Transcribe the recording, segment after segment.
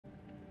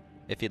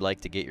If you'd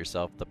like to get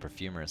yourself the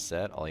Perfumers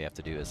set, all you have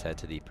to do is head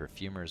to the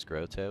Perfumers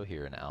Grotto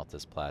here in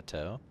Altus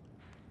Plateau.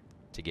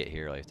 To get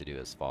here, all you have to do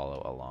is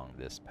follow along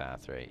this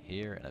path right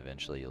here, and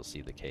eventually you'll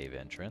see the cave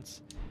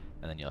entrance.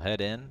 And then you'll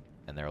head in,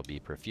 and there will be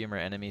Perfumer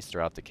enemies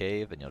throughout the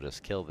cave, and you'll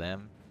just kill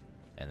them,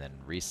 and then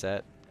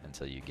reset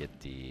until you get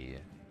the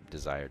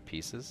desired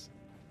pieces.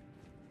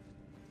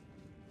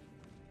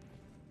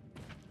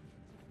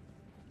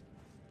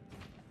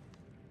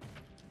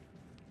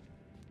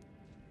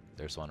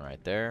 There's one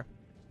right there,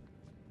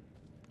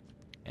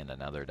 and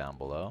another down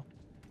below.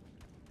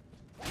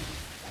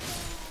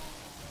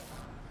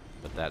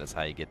 But that is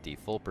how you get the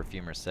full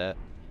Perfumer set.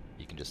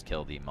 You can just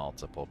kill the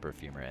multiple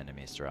Perfumer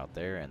enemies throughout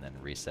there and then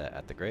reset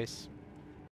at the Grace.